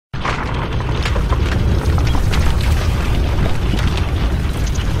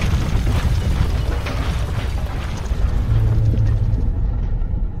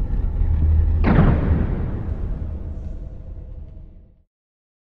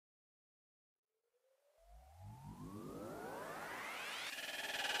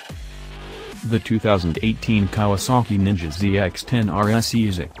The 2018 Kawasaki Ninja ZX-10R SE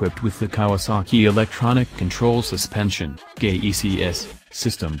is equipped with the Kawasaki Electronic Control Suspension (KECS)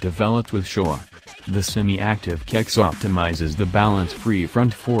 system developed with Showa. The semi-active KECS optimizes the balance-free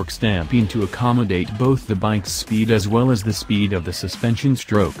front fork stamping to accommodate both the bike's speed as well as the speed of the suspension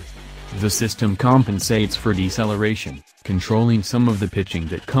stroke. The system compensates for deceleration, controlling some of the pitching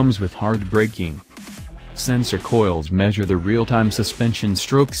that comes with hard braking. Sensor coils measure the real-time suspension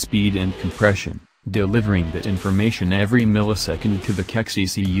stroke speed and compression, delivering that information every millisecond to the KECS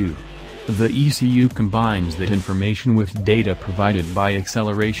ECU. The ECU combines that information with data provided by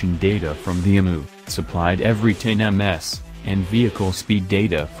acceleration data from the EMU, supplied every 10 ms, and vehicle speed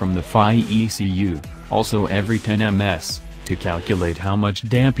data from the FI ECU, also every 10 ms, to calculate how much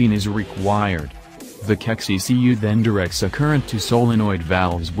damping is required. The KECS ECU then directs a current to solenoid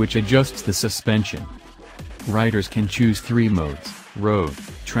valves which adjusts the suspension. Riders can choose 3 modes: road,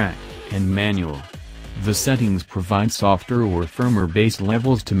 track, and manual. The settings provide softer or firmer base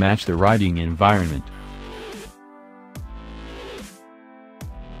levels to match the riding environment.